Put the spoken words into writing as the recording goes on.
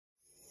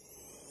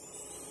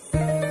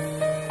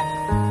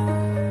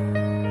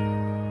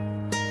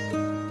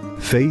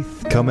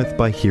Faith cometh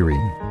by hearing,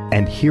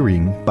 and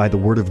hearing by the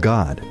Word of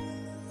God.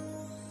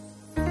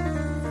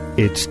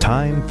 It's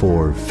time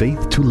for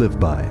Faith to Live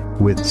By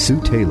with Sue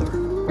Taylor.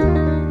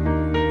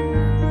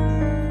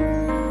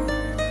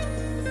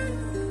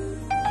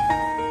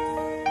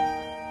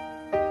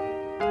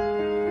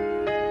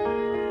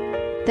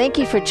 Thank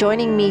you for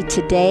joining me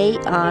today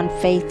on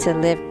Faith to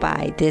Live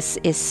By. This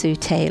is Sue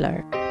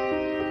Taylor.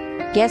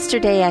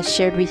 Yesterday I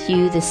shared with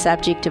you the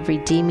subject of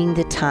redeeming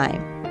the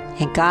time,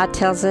 and God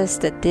tells us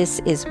that this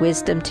is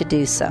wisdom to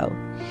do so.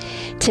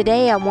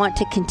 Today I want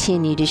to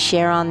continue to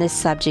share on this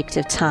subject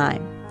of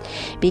time,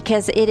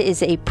 because it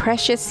is a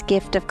precious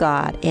gift of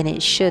God and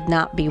it should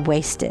not be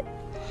wasted.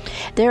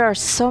 There are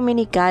so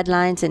many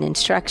guidelines and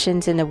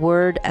instructions in the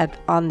Word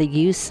on the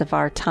use of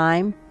our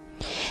time.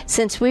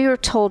 Since we were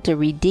told to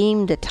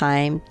redeem the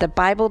time, the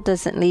Bible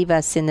doesn't leave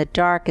us in the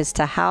dark as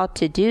to how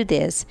to do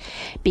this,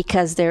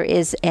 because there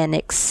is an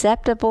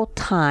acceptable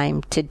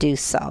time to do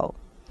so.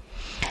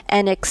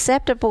 An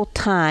acceptable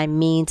time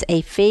means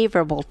a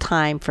favorable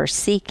time for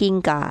seeking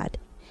God.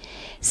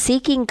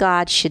 Seeking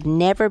God should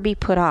never be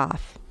put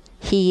off.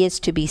 He is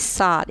to be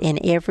sought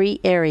in every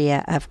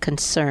area of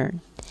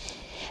concern.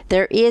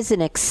 There is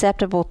an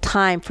acceptable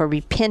time for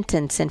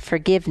repentance and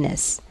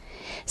forgiveness.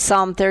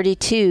 Psalm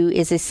 32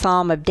 is a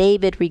psalm of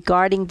David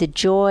regarding the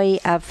joy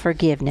of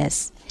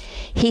forgiveness.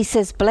 He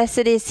says,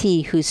 "Blessed is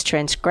he whose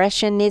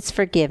transgression is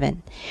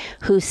forgiven,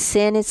 whose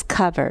sin is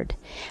covered.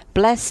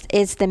 Blessed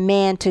is the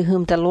man to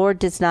whom the Lord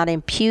does not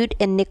impute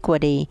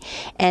iniquity,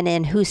 and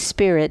in whose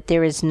spirit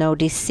there is no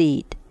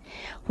deceit.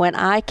 When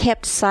I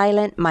kept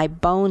silent, my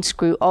bones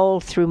grew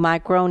old through my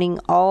groaning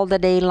all the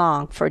day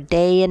long, for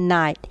day and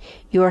night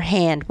your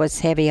hand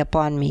was heavy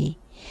upon me.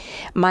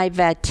 My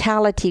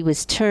vitality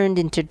was turned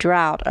into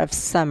drought of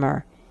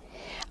summer.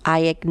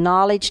 I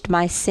acknowledged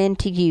my sin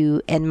to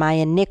you, and my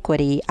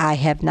iniquity I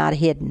have not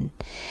hidden.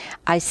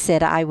 I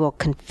said, I will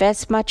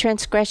confess my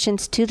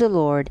transgressions to the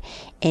Lord,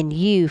 and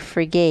you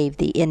forgave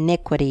the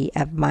iniquity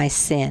of my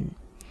sin.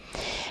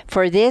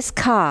 For this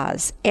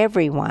cause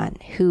everyone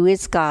who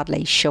is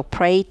godly shall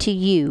pray to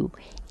you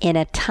in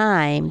a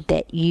time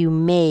that you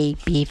may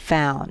be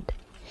found."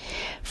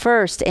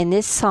 First, in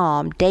this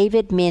psalm,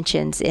 David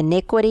mentions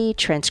iniquity,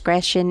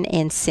 transgression,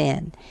 and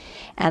sin.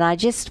 And I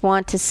just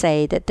want to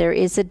say that there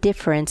is a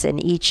difference in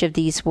each of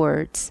these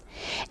words.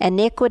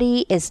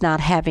 Iniquity is not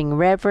having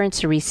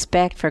reverence or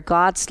respect for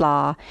God's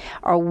law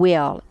or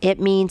will. It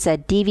means a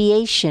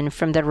deviation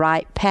from the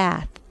right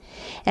path.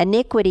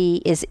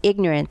 Iniquity is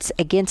ignorance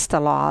against the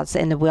laws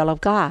and the will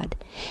of God.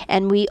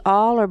 And we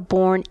all are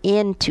born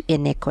into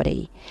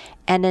iniquity.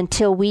 And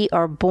until we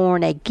are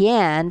born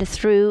again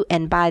through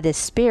and by the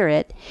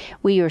Spirit,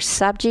 we are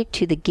subject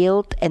to the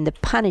guilt and the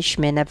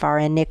punishment of our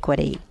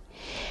iniquity.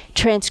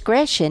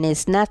 Transgression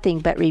is nothing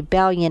but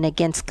rebellion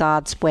against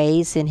God's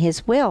ways and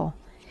His will.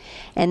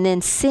 And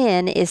then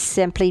sin is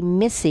simply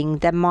missing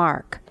the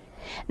mark.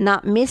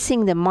 Not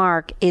missing the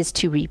mark is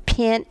to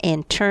repent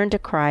and turn to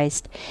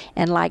Christ,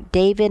 and like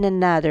David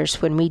and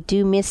others, when we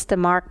do miss the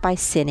mark by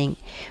sinning,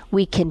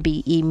 we can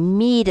be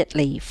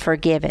immediately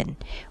forgiven.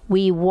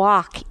 We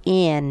walk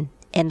in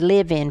and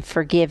live in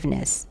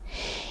forgiveness.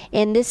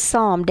 In this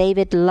psalm,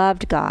 David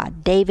loved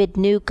God. David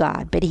knew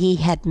God, but he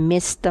had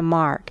missed the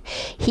mark.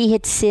 He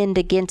had sinned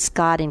against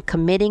God in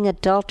committing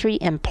adultery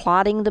and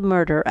plotting the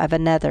murder of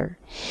another.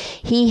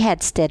 He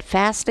had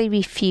steadfastly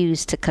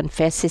refused to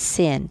confess his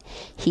sin.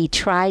 He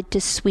tried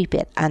to sweep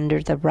it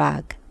under the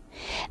rug.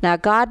 Now,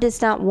 God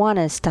does not want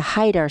us to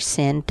hide our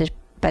sin,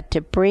 but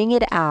to bring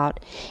it out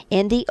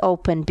in the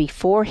open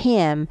before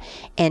Him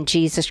and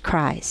Jesus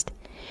Christ.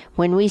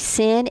 When we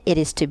sin, it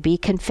is to be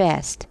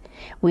confessed.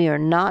 We are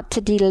not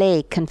to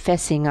delay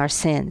confessing our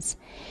sins.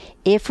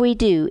 If we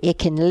do, it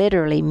can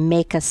literally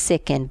make us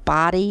sick in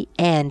body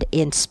and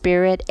in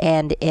spirit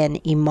and in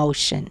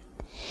emotion.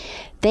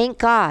 Thank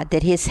God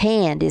that His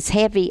hand is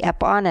heavy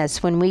upon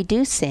us when we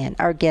do sin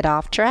or get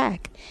off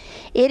track.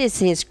 It is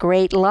His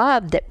great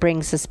love that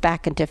brings us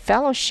back into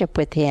fellowship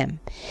with Him.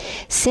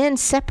 Sin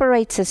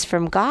separates us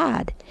from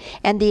God,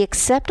 and the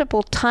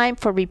acceptable time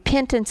for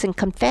repentance and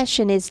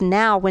confession is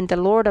now, when the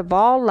Lord of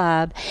all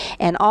love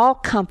and all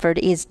comfort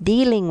is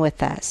dealing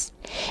with us.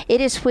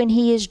 It is when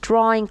He is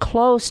drawing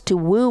close to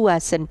woo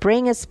us and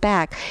bring us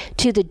back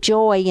to the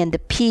joy and the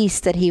peace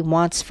that He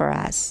wants for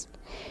us.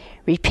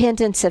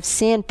 Repentance of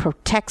sin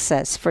protects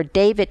us, for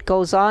David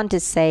goes on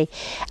to say,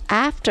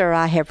 "After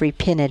I have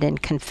repented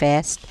and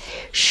confessed,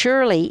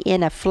 surely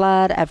in a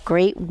flood of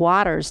great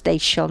waters they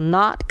shall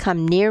not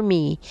come near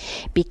me,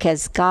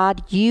 because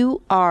God,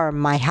 you are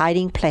my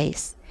hiding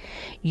place.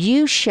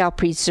 You shall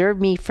preserve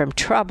me from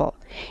trouble.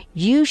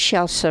 You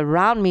shall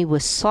surround me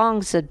with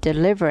songs of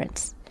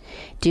deliverance.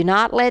 Do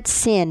not let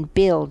sin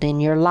build in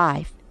your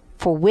life,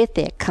 for with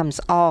it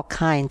comes all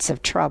kinds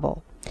of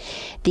trouble."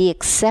 The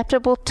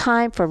acceptable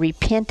time for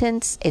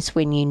repentance is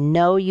when you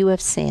know you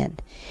have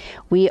sinned.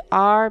 We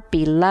are,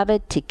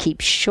 beloved, to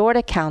keep short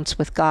accounts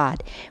with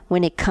God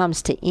when it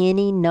comes to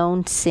any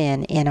known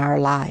sin in our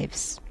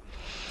lives.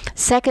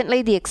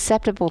 Secondly, the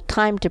acceptable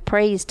time to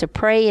pray is to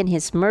pray in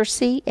His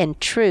mercy and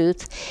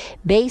truth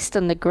based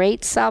on the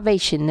great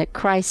salvation that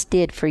Christ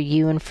did for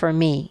you and for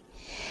me.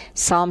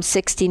 Psalm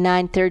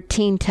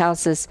 69:13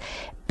 tells us,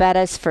 "But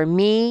as for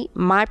me,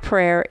 my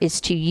prayer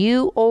is to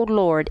you, O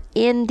Lord,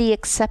 in the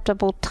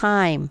acceptable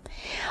time.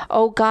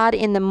 O God,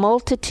 in the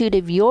multitude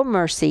of your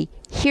mercy,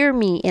 hear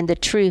me in the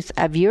truth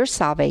of your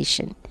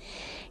salvation."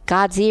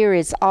 God's ear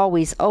is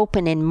always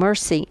open in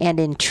mercy and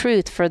in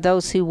truth for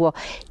those who will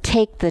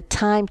take the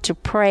time to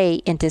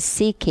pray and to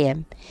seek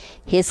Him.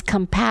 His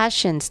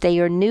compassions, they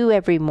are new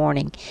every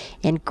morning,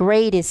 and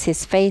great is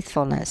His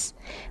faithfulness.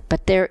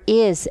 But there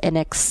is an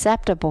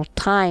acceptable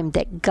time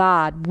that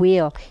God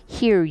will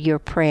hear your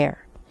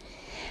prayer.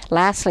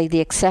 Lastly, the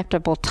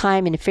acceptable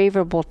time and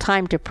favorable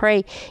time to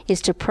pray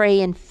is to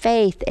pray in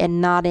faith and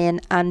not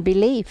in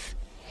unbelief.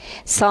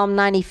 Psalm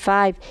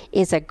 95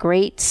 is a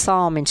great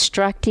psalm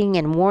instructing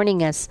and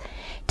warning us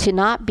to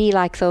not be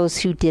like those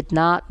who did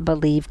not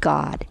believe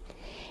God.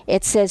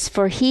 It says,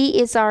 "For He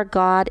is our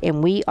God,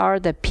 and we are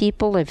the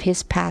people of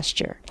His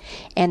pasture,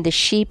 and the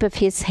sheep of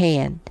His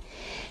hand."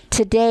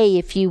 Today,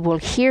 if you will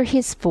hear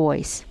His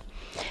voice,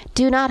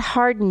 do not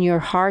harden your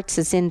hearts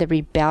as in the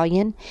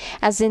rebellion,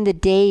 as in the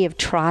day of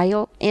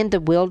trial, in the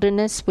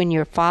wilderness when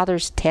your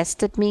fathers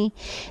tested me.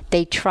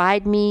 They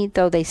tried me,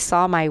 though they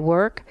saw my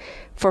work.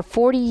 For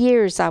 40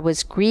 years I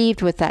was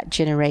grieved with that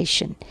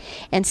generation,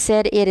 and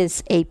said, "It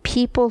is a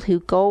people who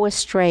go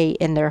astray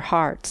in their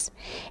hearts,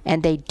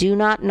 and they do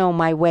not know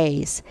my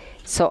ways.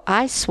 So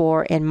I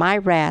swore in my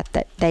wrath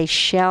that they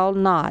shall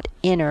not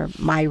enter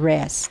my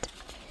rest."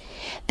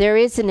 There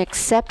is an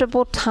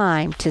acceptable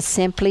time to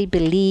simply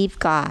believe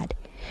God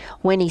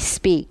when He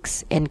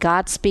speaks, and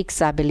God speaks,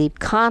 I believe,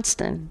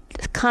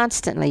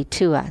 constantly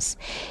to us,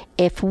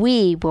 if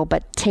we will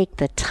but take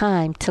the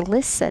time to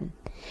listen.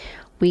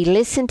 We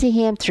listen to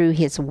Him through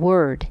His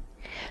Word,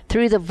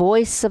 through the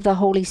voice of the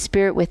Holy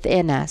Spirit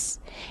within us,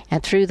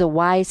 and through the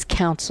wise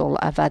counsel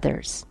of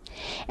others.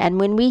 And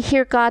when we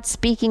hear God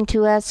speaking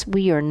to us,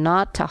 we are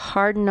not to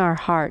harden our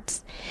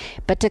hearts,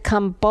 but to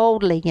come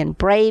boldly and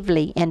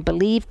bravely and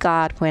believe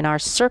God when our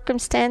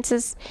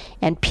circumstances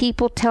and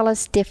people tell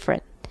us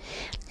different.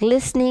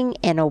 Listening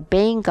and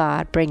obeying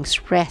God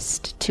brings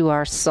rest to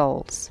our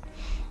souls.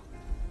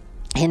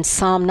 In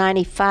Psalm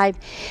 95,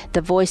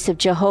 the voice of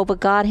Jehovah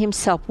God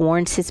Himself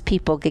warns His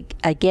people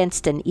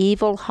against an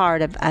evil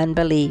heart of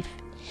unbelief.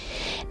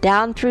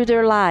 Down through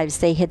their lives,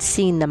 they had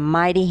seen the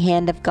mighty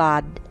hand of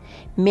God,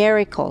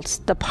 miracles,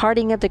 the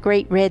parting of the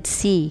great Red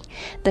Sea,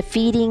 the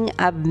feeding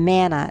of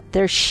manna.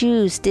 Their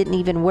shoes didn't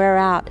even wear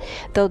out,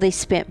 though they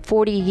spent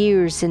 40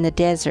 years in the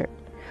desert.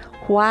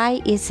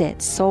 Why is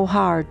it so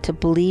hard to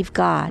believe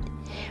God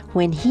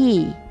when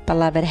He,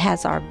 beloved,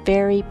 has our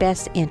very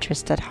best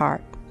interest at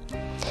heart?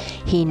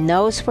 He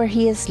knows where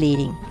He is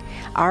leading.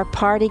 Our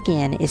part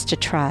again is to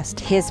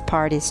trust. His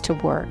part is to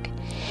work.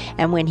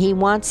 And when He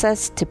wants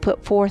us to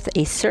put forth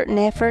a certain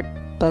effort,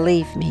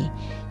 believe me,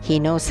 He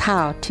knows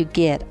how to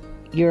get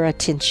your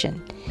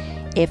attention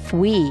if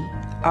we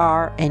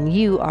are and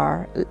you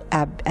are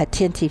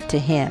attentive to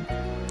Him.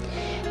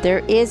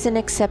 There is an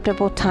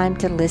acceptable time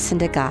to listen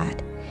to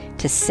God,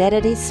 to sit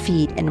at His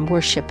feet and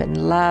worship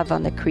and love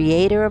on the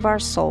Creator of our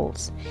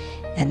souls.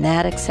 And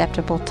that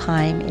acceptable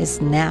time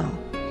is now.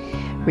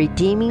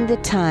 Redeeming the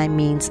time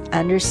means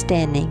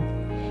understanding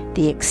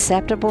the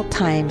acceptable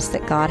times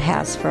that God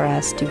has for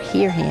us to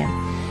hear Him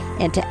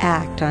and to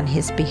act on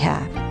His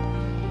behalf.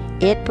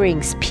 It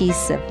brings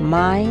peace of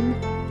mind,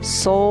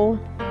 soul,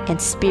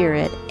 and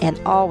spirit, and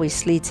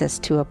always leads us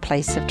to a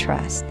place of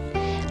trust.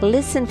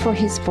 Listen for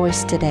His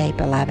voice today,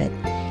 beloved,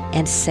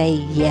 and say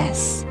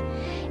yes.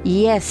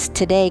 Yes,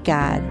 today,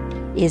 God,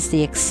 is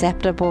the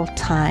acceptable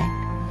time.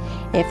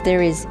 If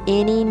there is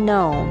any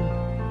known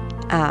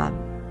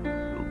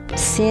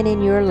sin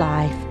in your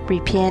life,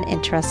 repent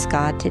and trust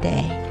God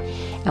today.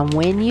 And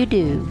when you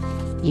do,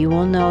 you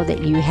will know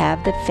that you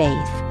have the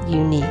faith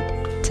you need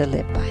to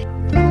live by.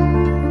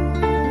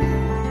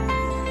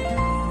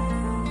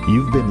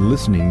 You've been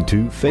listening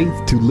to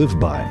Faith to Live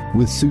By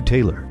with Sue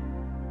Taylor.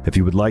 If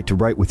you would like to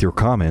write with your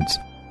comments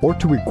or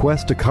to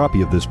request a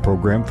copy of this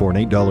program for an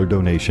 $8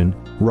 donation,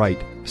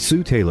 write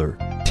Sue Taylor,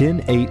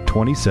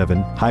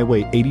 10827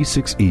 Highway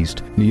 86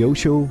 East,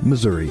 Neosho,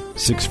 Missouri,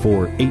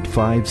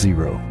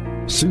 64850.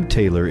 Sue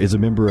Taylor is a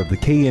member of the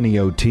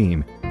KNEO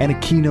team and a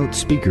keynote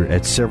speaker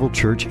at several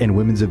church and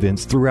women's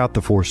events throughout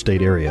the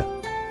 4-state area.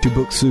 To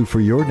book Sue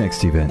for your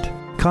next event,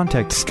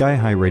 contact Sky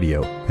High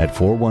Radio at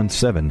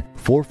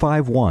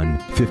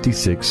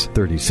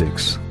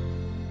 417-451-5636.